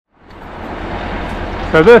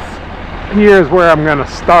So this here is where I'm going to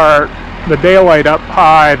start. The daylight up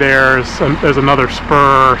high there's another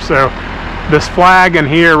spur. So this flag in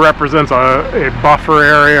here represents a buffer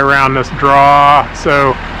area around this draw.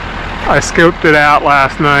 So I scoped it out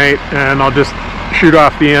last night, and I'll just shoot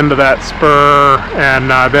off the end of that spur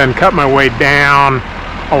and then cut my way down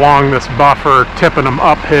along this buffer, tipping them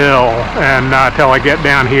uphill, and until I get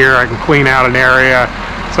down here I can clean out an area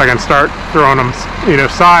so I can start throwing them, you know,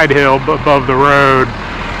 side hill above the road.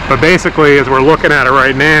 But basically, as we're looking at it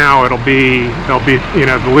right now, it'll be, you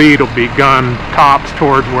know, the lead will be gun tops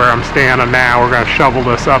towards where I'm standing now. We're going to shovel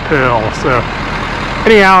this uphill. So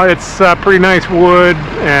anyhow, it's pretty nice wood,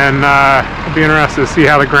 and I'll be interested to see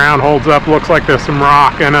how the ground holds up. Looks like there's some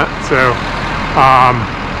rock in it, so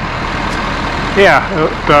yeah,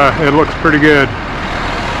 it looks pretty good.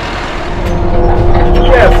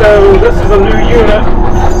 Yeah, so this is a new unit,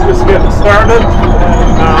 just getting started.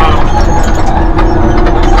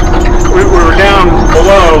 We were down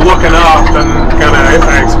below looking up, and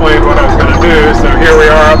I explained what I was going to do. So here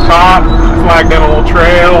we are up top, flagged in a little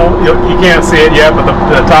trail. You can't see it yet, but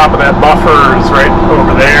the top of that buffer is right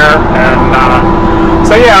over there. And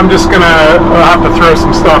so yeah, I'm just I'll have to throw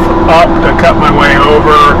some stuff up to cut my way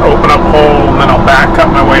over, open up a hole, and then I'll back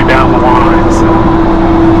cut my way down the line. So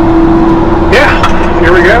yeah,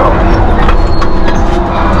 here we go.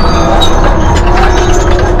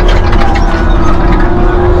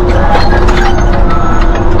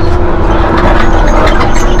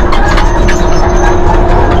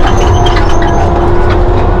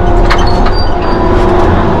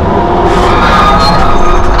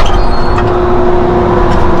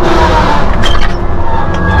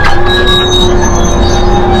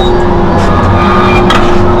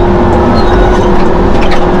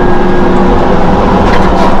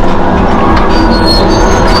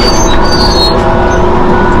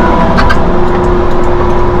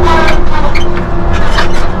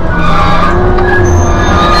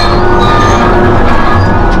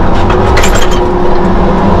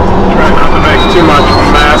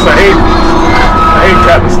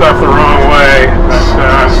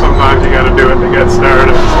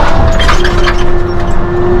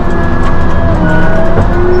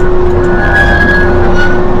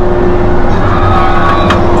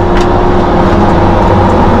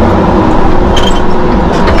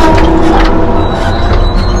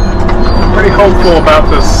 Hopeful about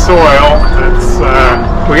this soil. It's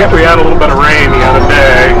we had a little bit of rain the other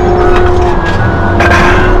day,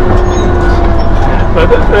 but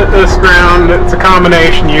this ground, it's a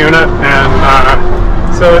combination unit, and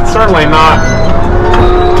so it's certainly not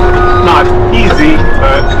easy,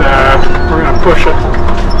 but we're going to push it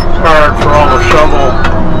hard for all the shovel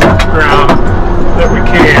ground that we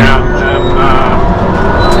can, and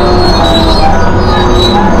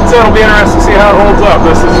so it'll be interesting to see how it holds up.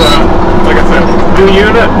 This is like I said, new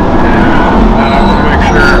unit, and I want to make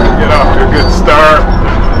sure I get off to a good start.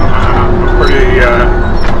 I'm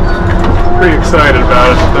pretty excited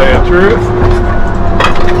about it, to tell you the truth.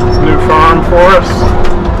 It's a new farm for us.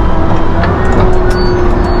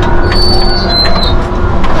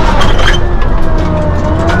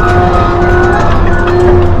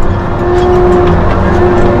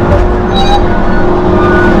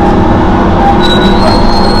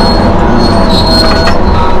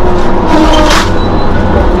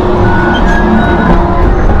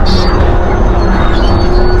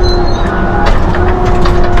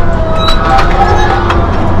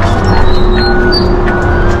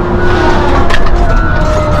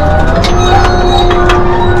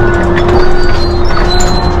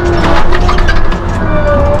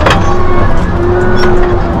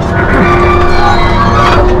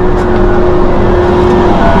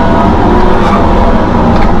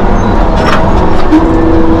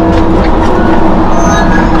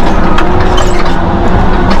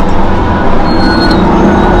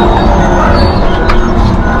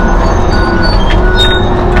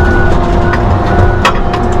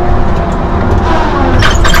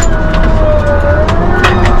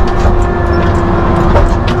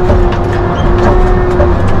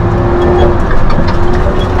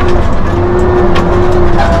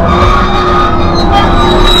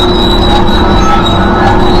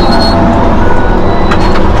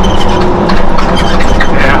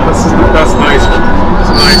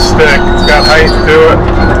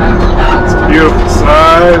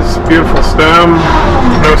 Beautiful stem,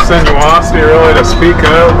 no sinuosity really to speak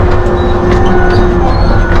of.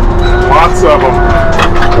 Lots of them.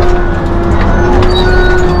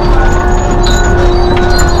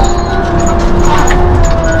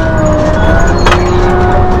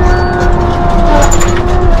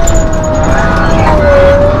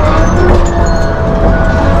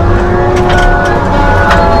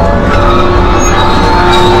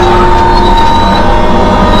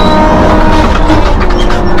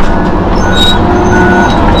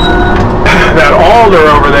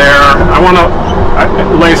 I want to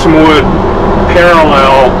lay some wood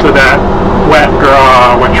parallel to that wet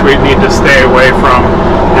draw, which we need to stay away from.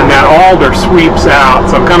 And that alder sweeps out,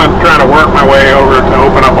 so I'm kind of trying to work my way over to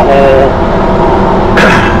open up a hole.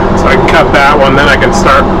 So I can cut that one, then I can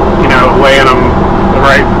start, you know, laying them the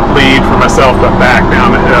right lead for myself to back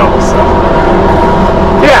down the hill. So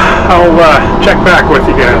yeah, I'll check back with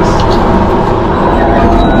you guys.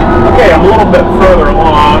 Okay, I'm a little bit further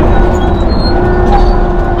along.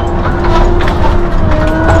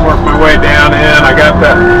 Work my way down in. I got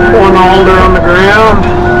that one alder on the ground.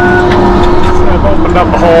 So I've opened up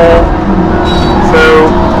a hole. So,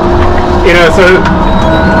 you know, so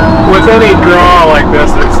with any draw like this,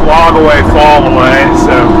 it's log away, fall away.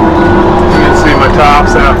 So you can see my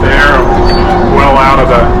tops out there, well out of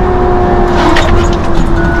the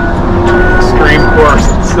stream course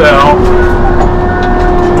itself.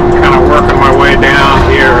 I'm kind of working my way down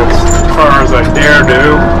here as far as I dare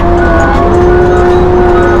do.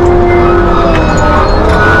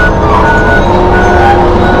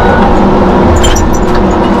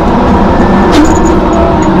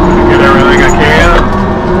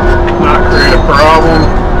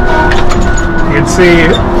 See,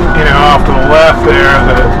 you know, off to the left there,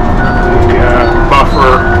 the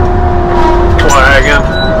buffer flagging.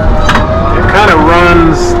 It kind of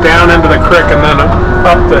runs down into the creek and then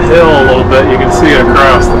up the hill a little bit. You can see it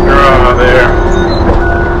across the draw there.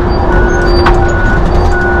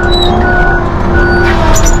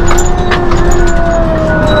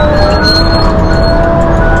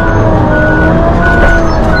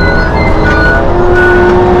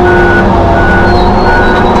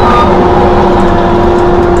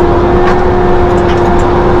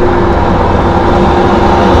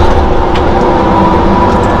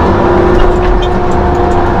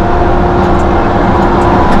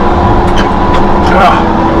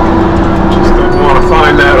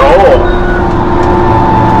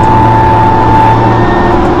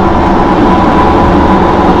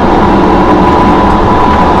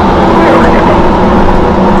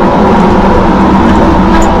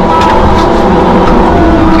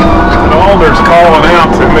 Calling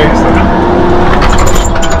out to me, so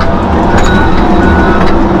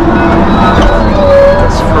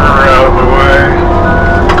this fur out of the way.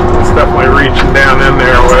 It's definitely reaching down in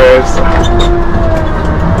there a ways.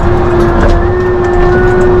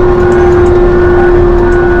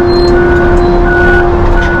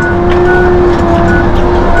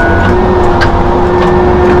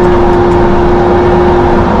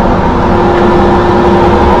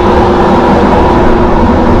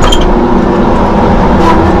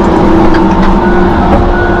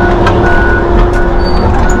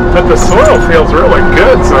 But the soil feels really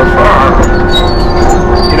good so far.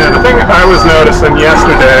 You know, the thing I was noticing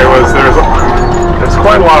yesterday was there's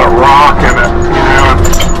quite a lot of rock in it, you know,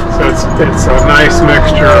 so it's a nice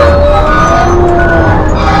mixture of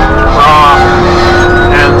rock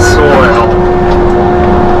and soil.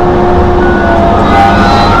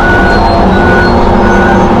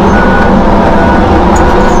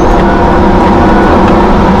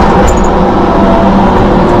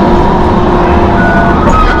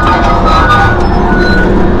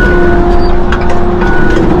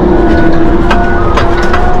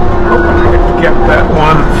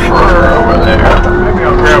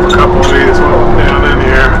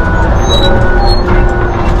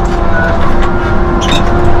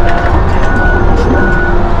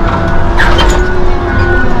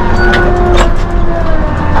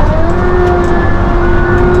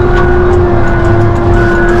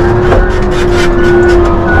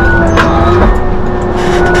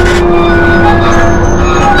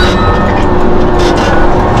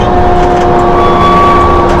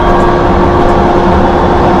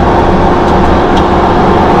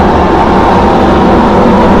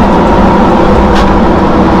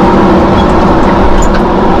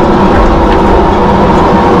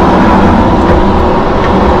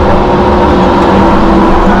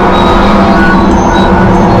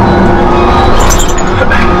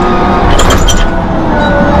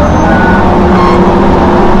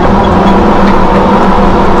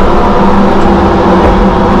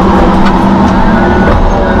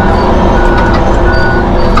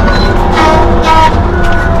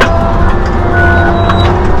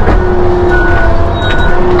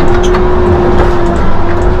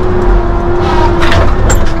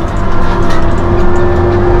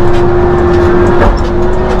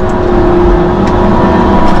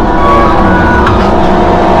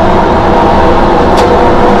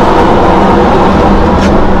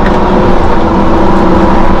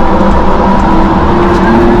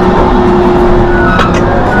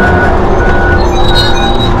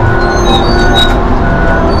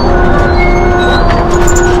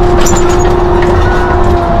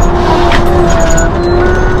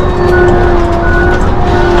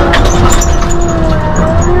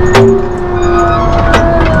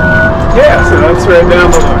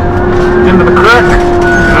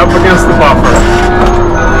 against the buffer.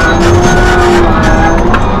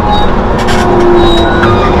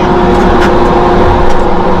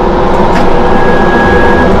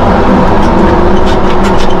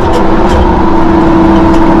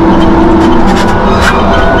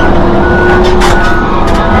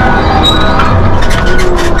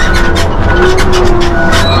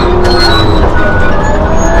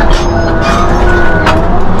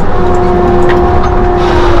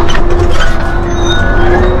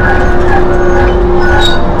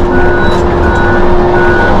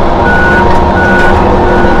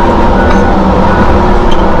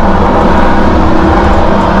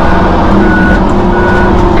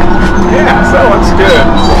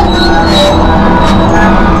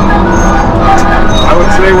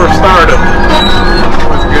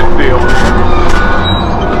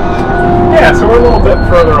 So we're a little bit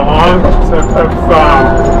further along. So I'm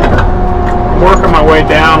working my way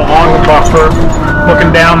down along the buffer,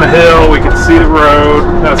 looking down the hill. We can see the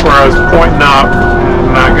road. That's where I was pointing up,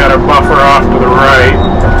 and I got a buffer off to the right.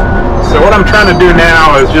 So what I'm trying to do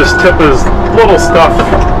now is just tip as little stuff,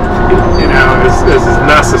 you know, as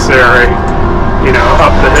necessary, you know,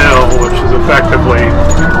 up the hill, which is effectively,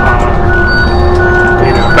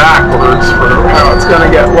 you know, backwards for how it's going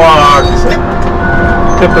to get logged. So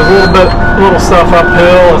tip a little stuff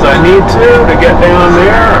uphill as I need to get down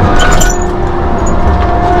there.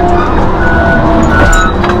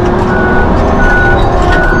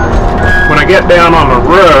 When I get down on the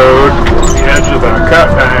road, the edge of the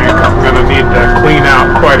cut bank, I'm going to need to clean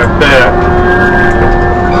out quite a bit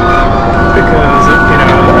because, you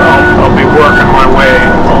know, I'll be working my way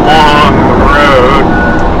along the road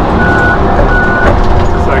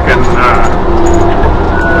so I can start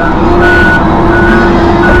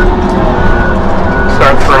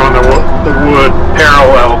throwing the wood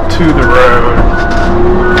parallel to the road.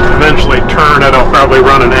 Eventually turn it. I'll probably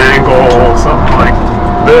run an angle, something like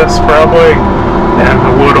this probably, and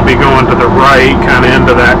the wood will be going to the right, kind of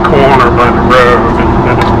into that corner by the road, and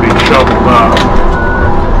then it'll be shoveled up.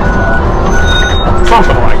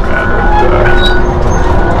 Something like that.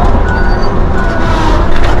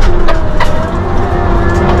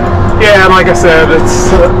 Yeah, and like I said, it's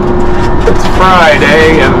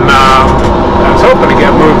Friday, and I was hoping to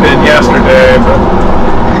get moved in yesterday, but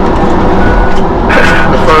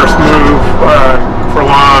the first move for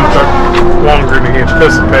lawn took longer than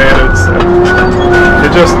anticipated, so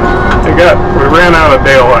we ran out of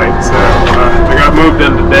daylight, so I got moved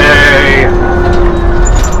in today.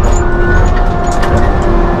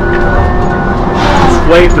 It's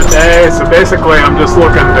late in the day, so basically I'm just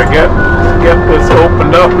looking to get this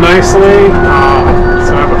opened up nicely.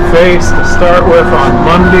 So I have a face to start with on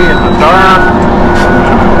Monday in the dark.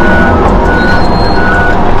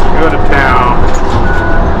 Go to town.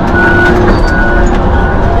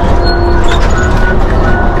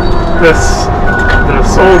 This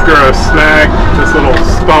old growth snag, this little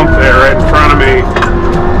stump there right in front of me,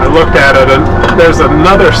 I looked at it and there's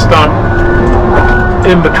another stump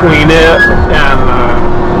in between it and the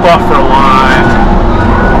buffer line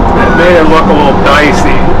that made it look a little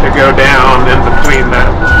dicey to go down in between that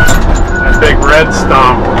big red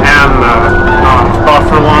stump and the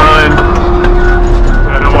buffer line.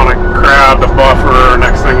 I don't want to crowd the buffer.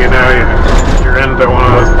 Next thing you know, you're into one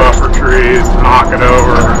of those buffer trees, knock it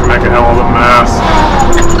over, make a hell of a mess.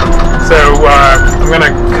 So I'm going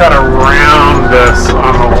to cut around this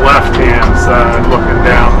on the left-hand side, looking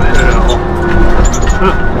down the hill. There's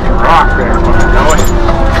a rock there, really.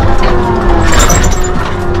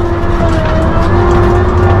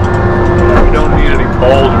 We don't need any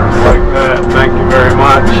boulders like that. Thank you very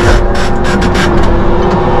much.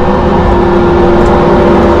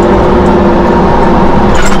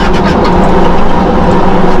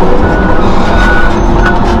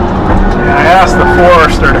 Asked the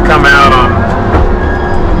forester to come out on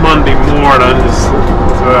Monday mornings.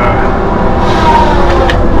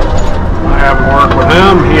 I haven't worked with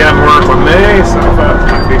him, he hadn't worked with me, so I thought it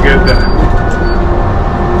might be good to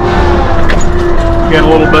get a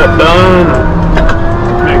little bit done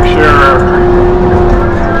and make sure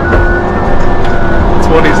that's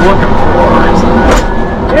what he's looking for.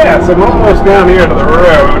 Yeah, so I'm almost down here to the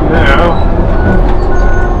road now.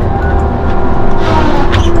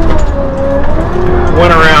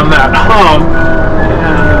 Went around that hump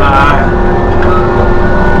and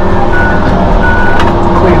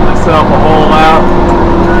cleaned myself a hole out.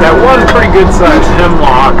 That one pretty good sized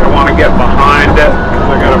hemlock, I want to get behind it because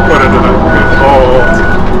I got to put it in a good bowl. It's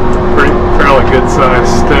a fairly good sized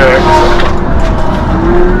stick. So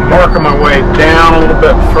I'm working my way down a little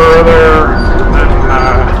bit further and then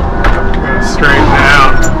I'm going to straighten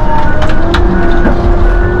out.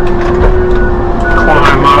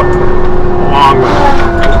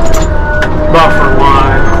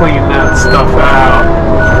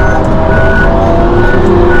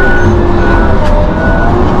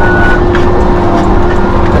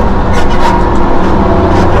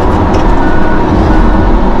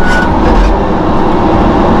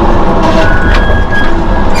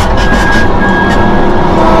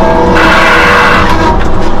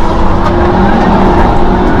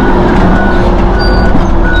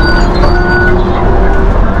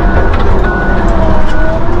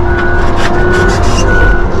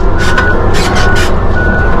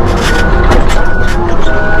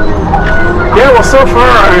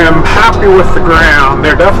 happy with the ground.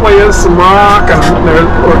 There definitely is some rock, and there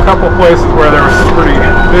were a couple places where there was some pretty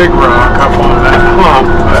big rock up on that hump,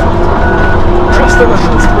 but the rest of it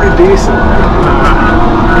is pretty decent.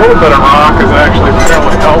 A little bit of rock is actually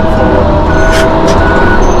fairly helpful.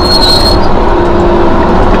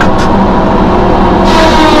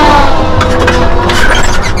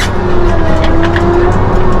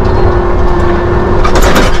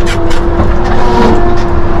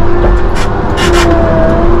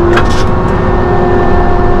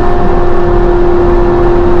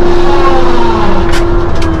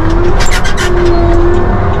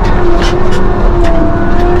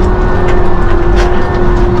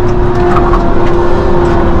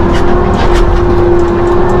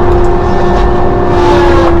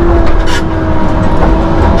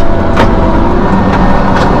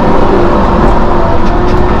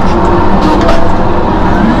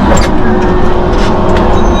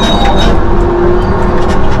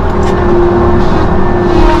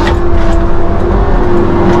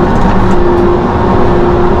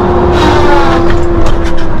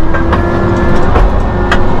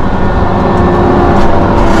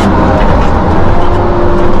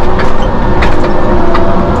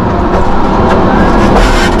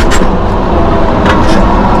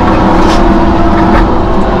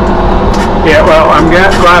 Yeah, well, I'm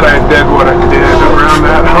glad I did what I did around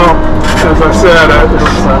that hump. As I said, I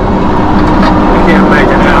can't make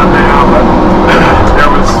it out now, but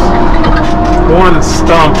there was one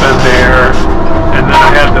stump in there, and then I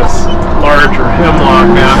had this larger hemlock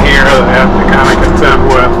down here that I have to kind of contend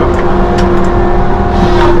with.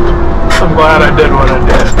 And I'm glad I did what I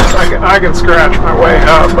did. I can scratch my way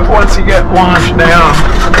up, but once you get launched down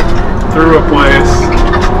through a place,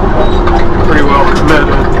 you're pretty well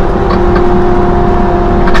committed.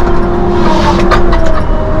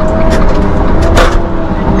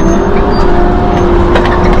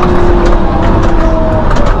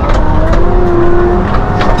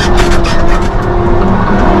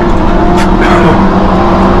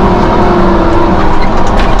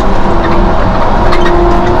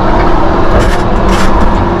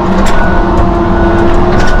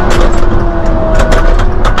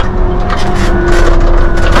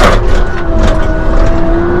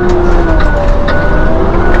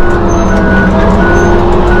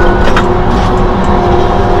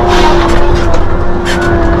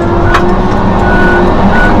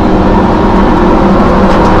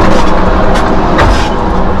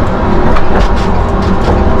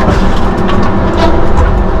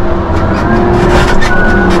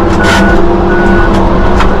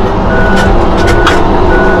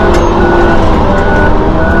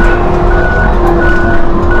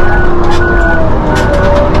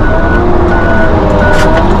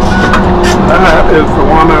 Is the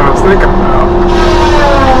one I was thinking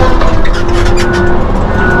about.